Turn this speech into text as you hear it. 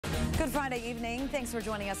Good Friday evening. Thanks for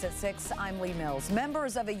joining us at 6. I'm Lee Mills.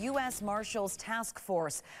 Members of a U.S. Marshals task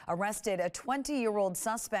force arrested a 20-year-old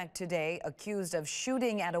suspect today accused of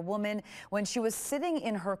shooting at a woman when she was sitting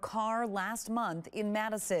in her car last month in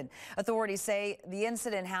Madison. Authorities say the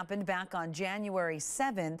incident happened back on January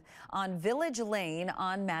 7th on Village Lane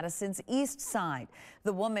on Madison's east side.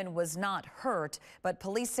 The woman was not hurt, but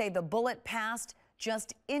police say the bullet passed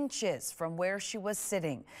just inches from where she was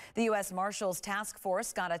sitting. The U.S. Marshals Task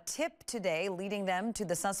Force got a tip today leading them to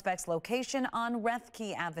the suspect's location on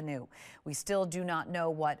Rethke Avenue. We still do not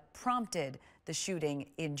know what prompted the shooting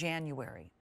in January.